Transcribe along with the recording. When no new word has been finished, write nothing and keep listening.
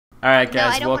Alright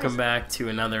guys, welcome back to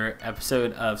another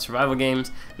episode of Survival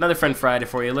Games. Another Friend Friday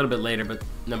for you, a little bit later, but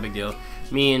no big deal.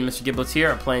 Me and Mr. Gibsontv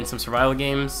here are playing some survival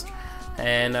games,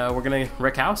 and we're gonna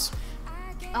wreck house.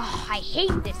 Oh, I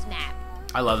hate this map.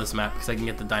 I love this map because I can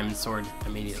get the diamond sword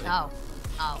immediately. Oh,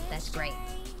 that's great.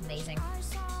 Amazing.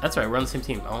 That's right, we're on the same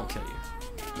team. I won't kill you.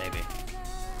 Maybe.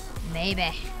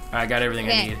 Alright, I got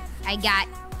everything I need. I got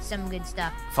some good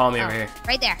stuff. Follow me over here.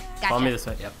 Right there. Gotcha. Follow me this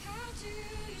way, yep.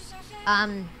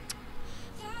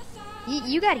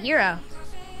 You got hero.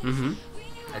 Mm-hmm.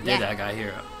 I did. Yeah. I got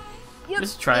hero. Yep.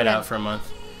 Just try it out for a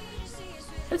month.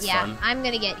 It's fun. I'm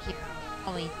gonna get hero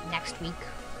probably next week.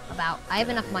 I have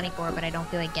enough money for it, but I don't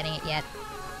feel like getting it yet.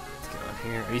 Let's go in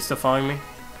here. Are you still following me?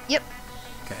 Yep.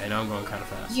 Okay, I know I'm going kind of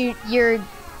fast.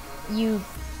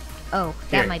 Oh,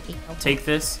 that Here, might be helpful. Take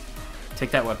this. Take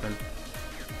that weapon.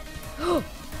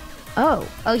 Oh,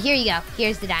 here you go.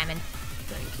 Here's the diamond.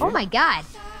 Thank you. Oh my god.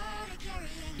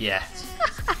 Yeah.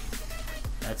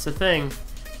 That's the thing.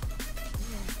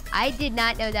 I did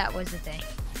not know that was a thing.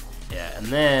 Yeah, and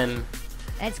then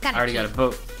That's kind I of already got a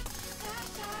boat.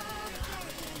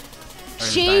 Or a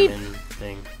Sheep. diamond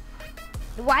thing.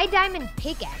 Why diamond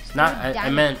pickaxe? Not. Why I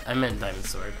meant diamond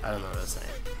sword. I don't know what I was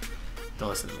saying. Don't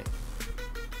listen to me.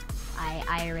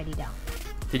 I already don't.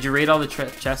 Did you raid all the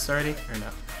chests already, or no?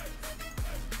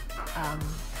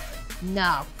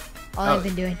 No. All I've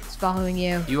been doing is following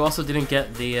you. You also didn't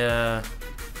get the.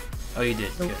 Oh, you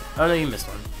did. Nope. Good. Oh no, you missed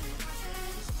one.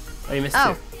 Oh, you missed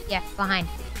two. Yeah, behind.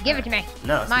 Give it to me.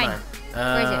 No, it's mine.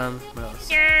 Where is it? What else?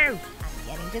 No! I'm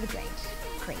getting to the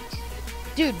crate.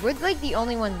 Dude, we're like the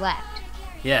only ones left.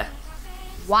 Yeah.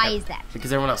 Why is that?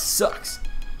 Because everyone else sucks.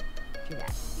 True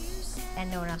that. And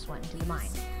no one else went into the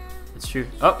mine. It's true.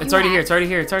 Oh, it's already here. It's already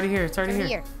here. It's already here. It's already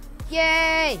here.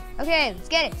 Yay! Okay, let's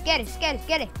get it. Let's get it. Let's get it. Let's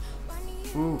get it.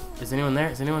 Ooh, is anyone there?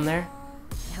 Is anyone there?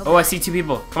 Oh, I see two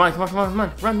people. Come on, come on, come on, come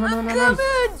on. Run, run, run, run, run.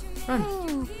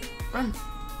 Run. Run.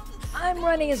 I'm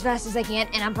running as fast as I can,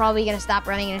 and I'm probably gonna stop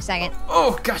running in a second.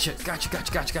 Oh, gotcha. Gotcha, gotcha,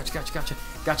 gotcha, gotcha, gotcha, gotcha.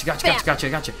 Gotcha, gotcha, gotcha, gotcha,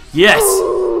 gotcha. Yes!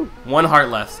 One heart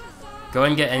left. Go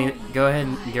ahead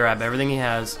and grab everything he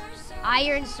has.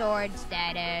 Iron sword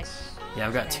status. Yeah,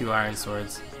 I've got 2 iron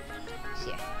swords.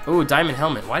 Here. Ooh, diamond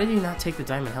helmet. Why did you not take the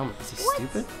diamond helmet? Is he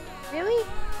stupid? Really?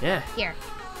 Yeah. Here,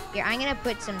 I'm gonna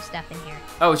put some stuff in here.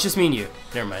 Oh, it's just me and you.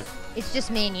 Never mind. It's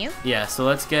just me and you? Yeah, so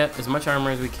let's get as much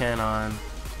armor as we can on.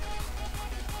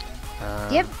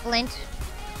 Do you have flint?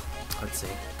 Let's see.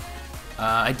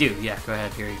 I do. Yeah, go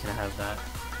ahead. Here, you can have that.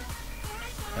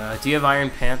 Do you have iron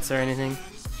pants or anything?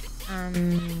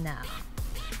 No.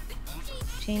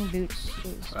 Chain boots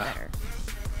is better.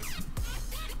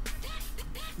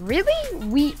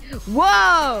 Really?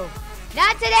 Whoa!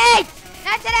 Not today!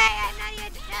 Not today! I'm not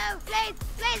even. No, please!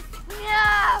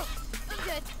 No! I'm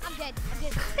good. I'm dead.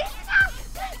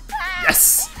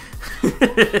 Yes!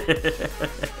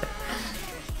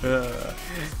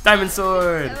 Diamond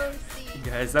sword!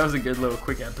 Guys, that was a good little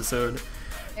quick episode.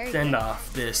 To end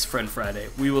off this Friend Friday.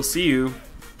 We will see you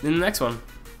in the next one.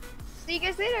 See you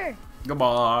guys later.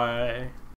 Goodbye.